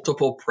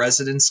multiple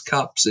President's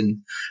Cups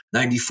in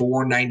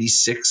 94,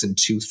 96, and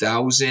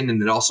 2000.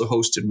 And it also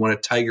hosted one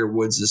of Tiger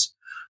Woods'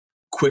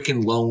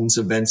 Quicken Loans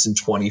events in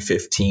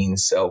 2015.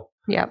 So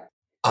yep.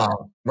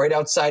 Right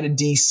outside of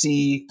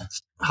DC,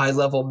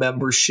 high-level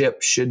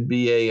membership should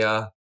be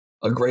a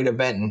great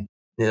event.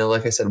 And,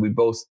 like I said, we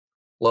both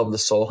love the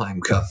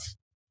Solheim Cup.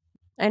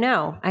 I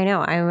know.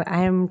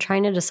 I'm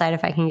trying to decide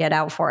if I can get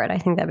out for it. I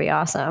think that'd be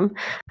awesome.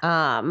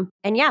 And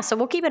yeah, so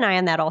we'll keep an eye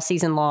on that all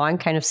season long,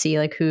 kind of see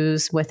like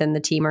who's within the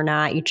team or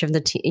not. Each of the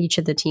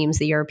teams,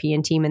 the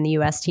European team and the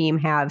US team,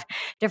 have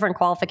different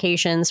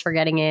qualifications for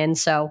getting in.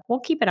 So we'll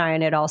keep an eye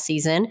on it all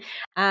season.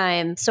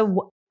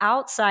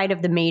 Outside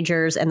of the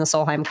majors and the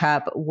Solheim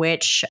Cup,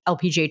 which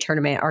LPGA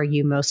tournament are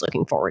you most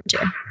looking forward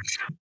to?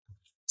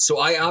 So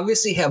I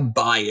obviously have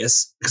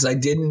bias because I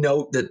did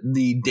note that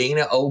the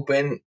Dana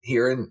Open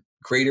here in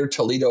Greater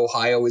Toledo,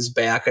 Ohio is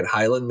back at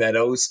Highland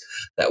Meadows.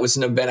 That was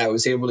an event I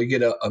was able to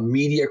get a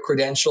media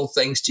credential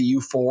thanks to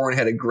you for, and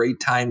had a great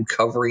time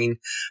covering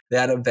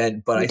that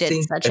event. But I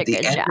think at the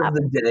end of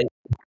the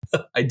day,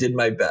 I did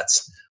my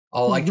best.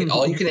 All you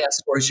can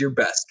ask for is your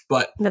best.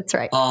 But that's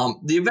right.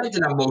 The event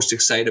that I'm most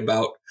excited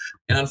about,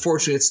 and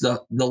unfortunately it's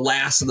the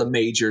last of the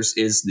majors,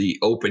 is the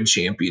Open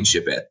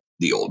Championship at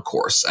the Old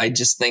Course. I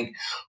just think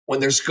when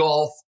there's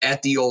golf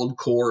at the Old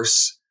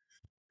Course,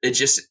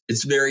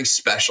 it's very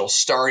special.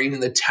 Starting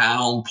in the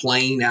town,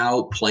 playing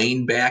out,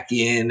 playing back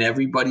in,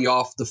 everybody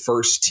off the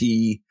first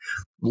tee,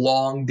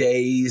 long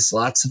days,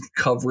 lots of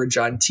coverage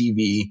on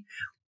TV.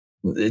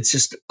 It's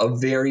just a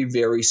very,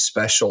 very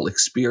special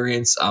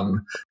experience.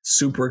 I'm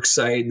super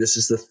excited. This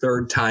is the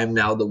third time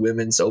now the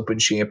Women's Open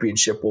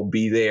Championship will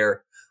be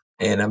there,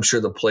 and I'm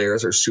sure the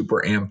players are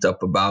super amped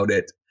up about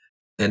it.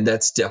 And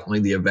that's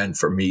definitely the event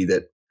for me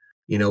that,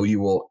 you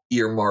will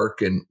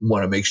earmark and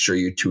want to make sure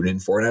you tune in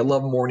for. And I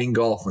love morning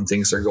golf when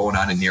things are going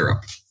on in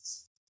Europe.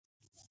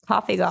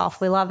 Coffee golf.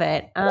 We love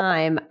it.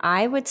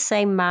 I would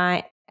say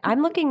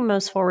I'm looking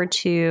most forward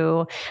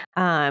to,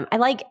 I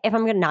like if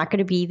I'm not going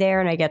to be there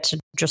and I get to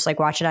just like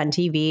watch it on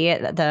TV,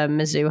 the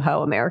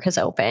Mizuho America's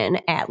Open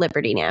at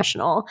Liberty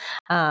National.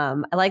 I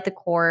like the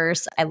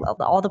course. I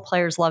love all the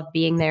players love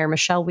being there.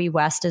 Michelle Wee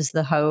West is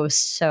the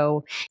host.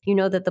 So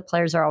that the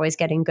players are always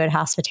getting good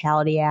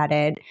hospitality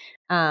added.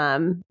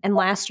 And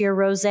last year,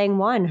 Rose Zhang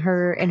won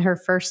in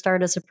her first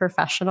start as a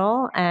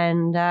professional.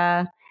 And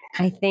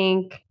I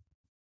think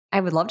I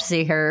would love to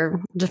see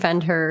her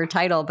defend her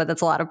title, but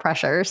that's a lot of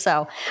pressure.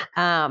 So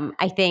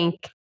I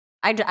think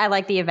I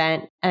like the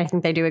event, and I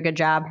think they do a good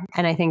job.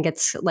 And I think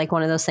it's like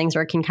one of those things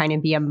where it can kind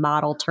of be a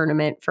model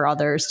tournament for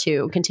others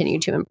to continue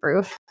to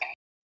improve.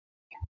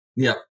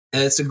 Yeah,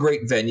 and it's a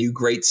great venue,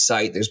 great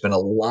site. There's been a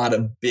lot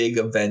of big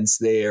events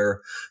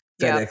there,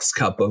 FedEx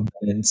Cup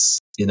events.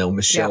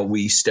 Michelle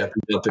Wee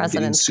stepping up and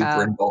getting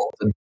super involved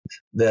in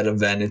that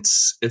event.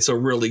 It's a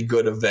really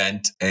good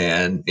event,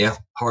 and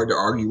hard to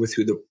argue with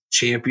who the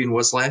champion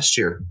was last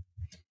year.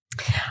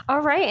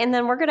 All right. And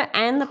then we're going to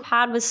end the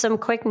pod with some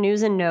quick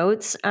news and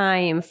notes.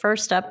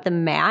 First up, the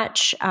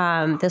match.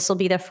 This will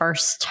be the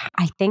first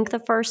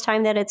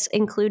time that it's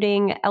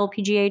including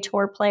LPGA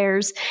Tour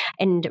players.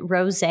 And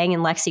Rose Zhang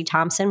and Lexi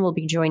Thompson will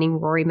be joining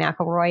Rory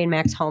McIlroy and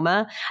Max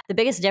Homa. The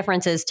biggest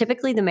difference is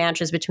typically the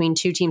match is between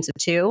two teams of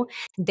two.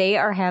 They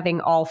are having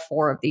all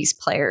four of these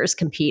players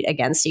compete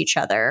against each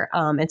other.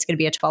 It's going to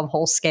be a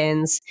 12-hole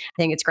skins.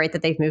 I think it's great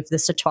that they've moved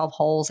this to 12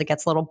 holes. It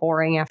gets a little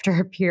boring after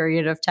a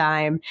period of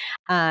time.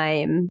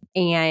 And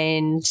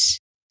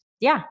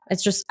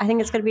it's just, I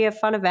think it's going to be a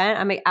fun event.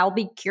 I mean, I'll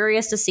be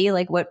curious to see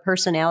like what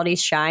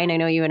personalities shine. I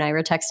know you and I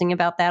were texting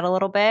about that a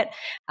little bit.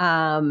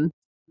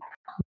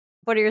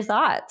 What are your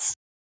thoughts?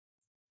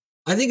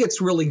 I think it's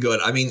really good.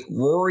 I mean,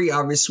 Rory,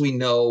 obviously, we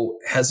know,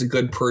 has a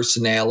good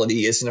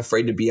personality, isn't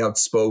afraid to be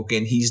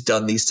outspoken. He's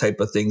done these type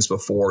of things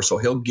before, so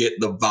he'll get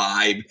the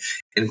vibe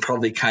and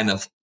probably kind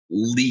of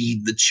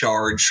lead the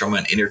charge from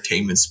an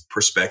entertainment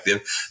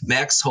perspective.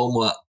 Max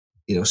Homa,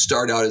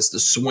 start out as the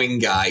swing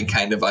guy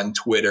kind of on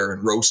Twitter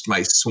and roast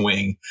my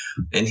swing.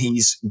 And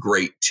he's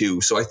great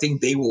too. So I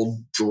think they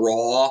will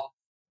draw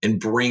and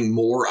bring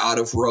more out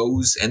of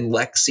Rose and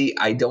Lexi.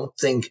 I don't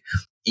think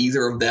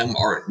either of them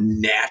are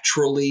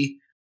naturally,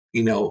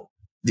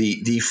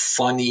 the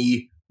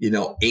funny,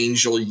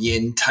 Angel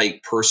Yin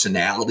type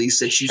personalities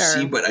that you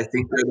see, but I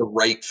think they're the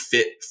right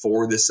fit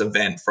for this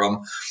event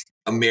from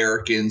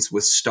Americans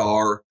with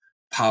star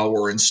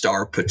power and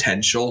star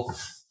potential.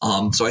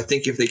 So I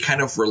think if they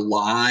kind of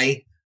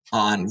rely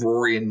on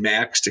Rory and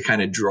Max to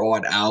kind of draw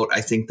it out,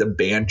 I think the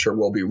banter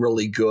will be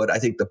really good. I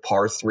think the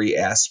par 3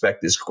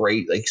 aspect is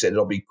great. Like you said,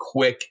 it'll be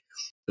quick.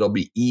 It'll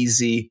be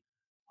easy.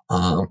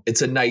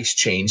 It's a nice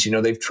change.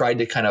 They've tried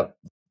to kind of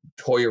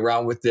toy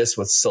around with this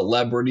with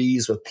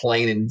celebrities, with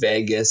playing in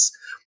Vegas.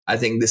 I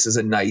think this is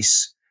a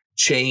nice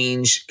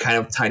change, kind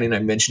of tying in, I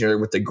mentioned earlier,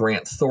 with the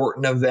Grant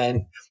Thornton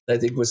event. I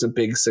think was a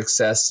big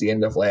success the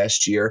end of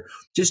last year.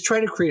 Just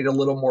trying to create a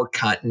little more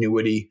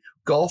continuity.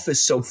 Golf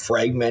is so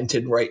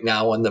fragmented right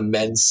now on the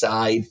men's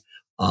side.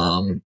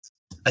 I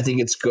think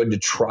it's good to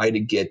try to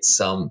get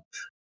some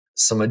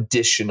some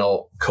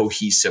additional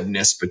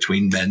cohesiveness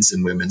between men's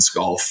and women's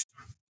golf.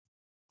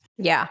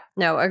 Yeah,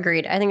 no,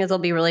 agreed. I think it'll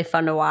be really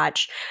fun to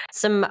watch.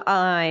 Some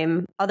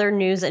other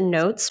news and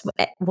notes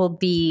will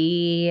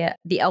be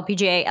the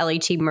LPGA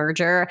LET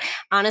merger.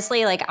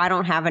 Honestly, like I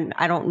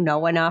don't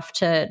know enough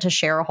to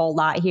share a whole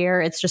lot here.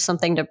 It's just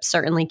something to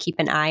certainly keep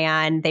an eye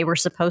on. They were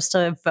supposed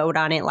to vote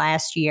on it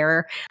last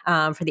year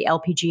for the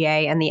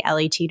LPGA and the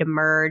LET to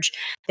merge.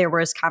 There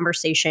was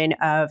conversation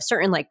of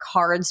certain like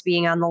cards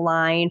being on the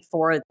line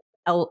for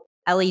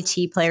LET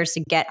players to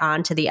get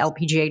onto the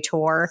LPGA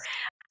tour.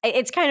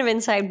 It's kind of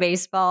inside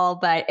baseball,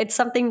 but it's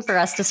something for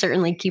us to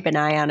certainly keep an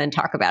eye on and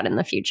talk about in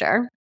the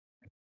future.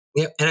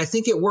 Yeah, and I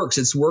think it works.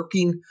 It's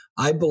working,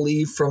 I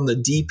believe, from the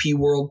DP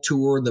World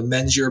Tour, the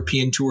Men's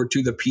European Tour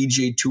to the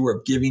PGA Tour,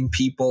 of giving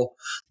people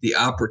the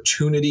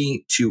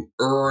opportunity to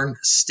earn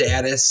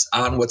status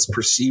on what's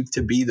perceived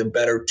to be the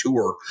better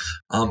tour.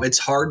 It's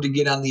hard to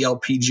get on the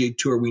LPGA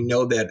Tour. We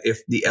know that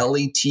if the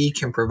LET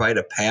can provide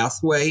a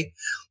pathway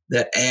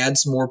that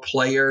adds more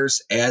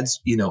players, adds,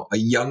 a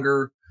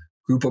younger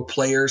group of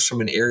players from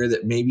an area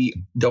that maybe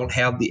don't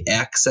have the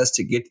access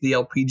to get to the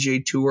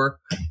LPGA Tour,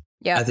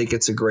 I think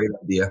it's a great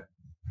idea.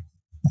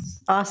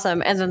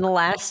 Awesome. And then the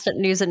last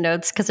news and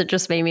notes, because it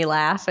just made me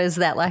laugh, is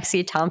that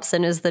Lexi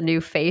Thompson is the new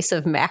face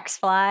of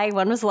MaxFly.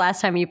 When was the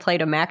last time you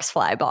played a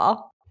MaxFly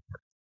ball?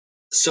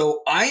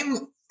 So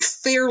I'm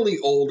fairly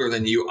older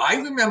than you. I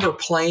remember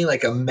playing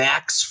like a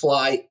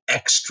MaxFly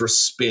extra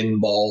spin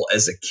ball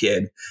as a kid.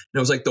 And it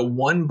was like the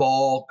one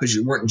ball, because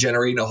you weren't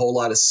generating a whole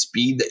lot of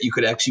speed, that you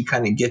could actually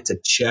kind of get to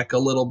check a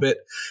little bit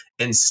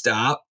and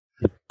stop.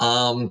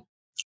 Full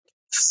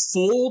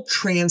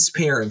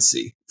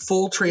transparency.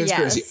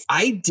 Yes.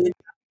 I didn't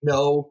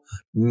know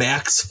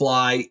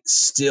MaxFly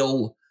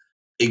still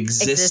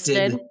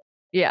existed.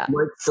 Yeah.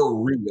 Like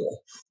for real.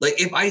 Like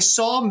if I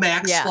saw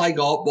MaxFly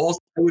golf balls,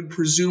 I would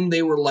presume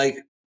they were like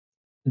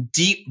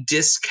deep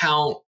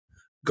discount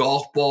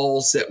golf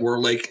balls that were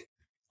like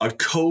a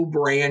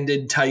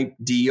co-branded type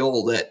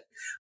deal. That,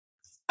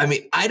 I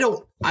mean, I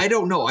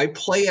don't know. I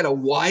play at a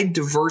wide,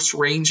 diverse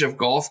range of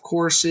golf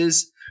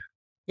courses.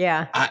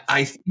 Yeah.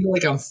 I feel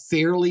like I'm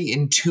fairly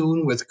in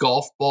tune with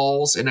golf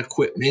balls and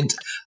equipment.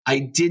 I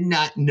did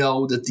not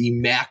know that the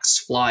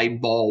MaxFly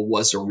ball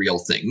was a real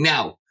thing.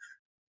 Now,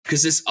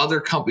 because this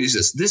other company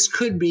says this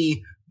could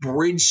be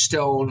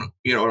Bridgestone,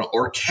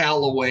 or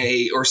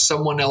Callaway, or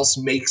someone else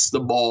makes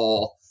the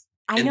ball,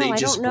 and they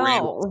just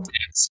brand it.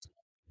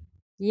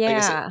 Yeah. Like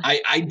I said,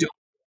 I don't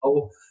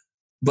know.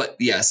 But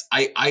yes,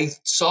 I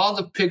saw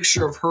the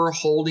picture of her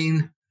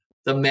holding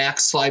the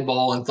MaxFly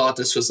ball and thought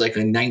this was like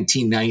a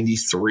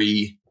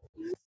 1993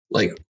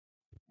 like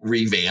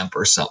revamp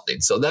or something.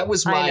 So that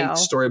was my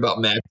story about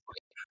MaxFly.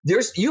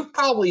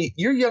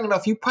 You're young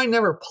enough, you probably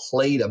never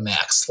played a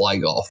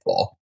MaxFly golf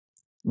ball.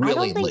 I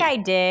don't think I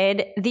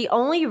did. The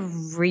only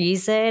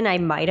reason I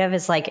might have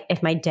is like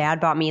if my dad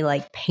bought me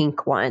like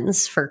pink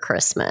ones for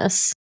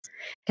Christmas,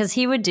 because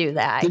he would do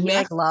that. He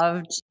like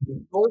loved.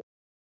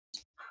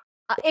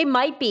 It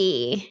might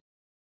be.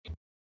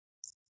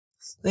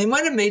 They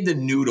might have made the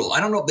noodle. I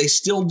don't know if they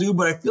still do,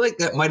 but I feel like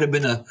that might have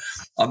been a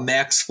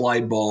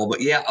MaxFly ball. But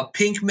yeah, a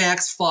pink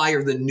MaxFly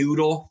or the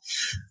noodle.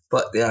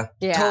 But yeah,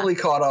 totally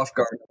caught off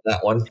guard on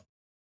that one.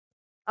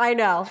 I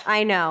know.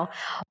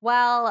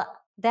 Well,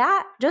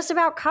 that just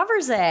about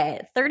covers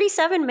it.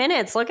 37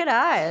 minutes. Look at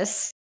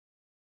us.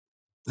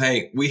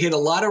 Hey, we hit a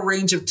lot of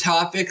range of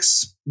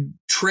topics,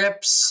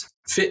 trips,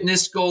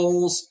 fitness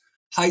goals,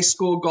 high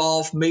school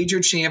golf, major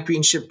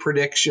championship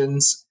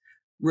predictions.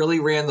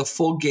 Really ran the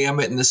full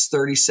gamut in this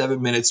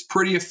 37 minutes.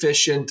 Pretty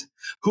efficient.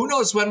 Who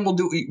knows when we'll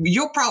do.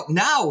 You'll probably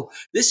now.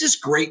 This is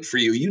great for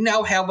you. You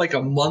now have like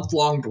a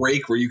month-long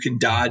break where you can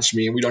dodge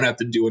me, and we don't have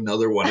to do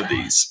another one of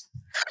these.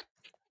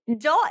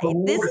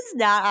 This is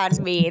not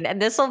on me.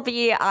 And this will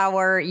be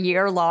our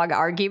year-long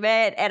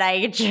argument. And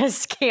I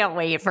just can't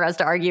wait for us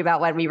to argue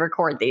about when we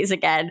record these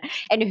again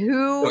and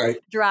who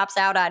drops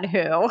out on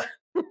who.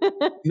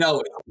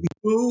 No,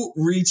 who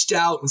reached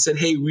out and said,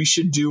 hey, we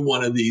should do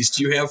one of these?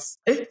 Do you have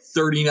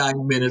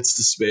 39 minutes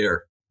to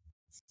spare?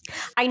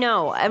 I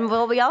know. And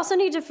well, we also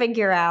need to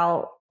figure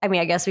out,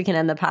 I guess we can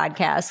end the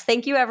podcast.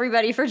 Thank you,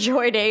 everybody, for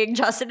joining.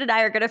 Justin and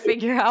I are going to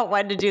figure out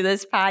when to do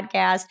this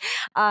podcast.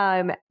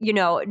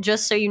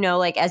 Just so you know,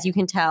 like, as you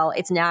can tell,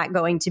 it's not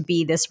going to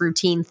be this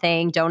routine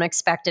thing. Don't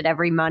expect it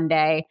every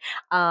Monday.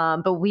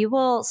 But we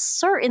will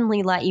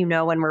certainly let you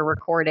know when we're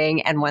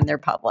recording and when they're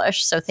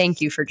published. So thank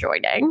you for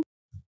joining.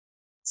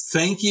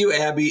 Thank you,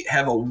 Abby.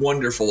 Have a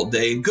wonderful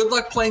day and good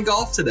luck playing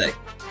golf today.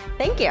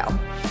 Thank you.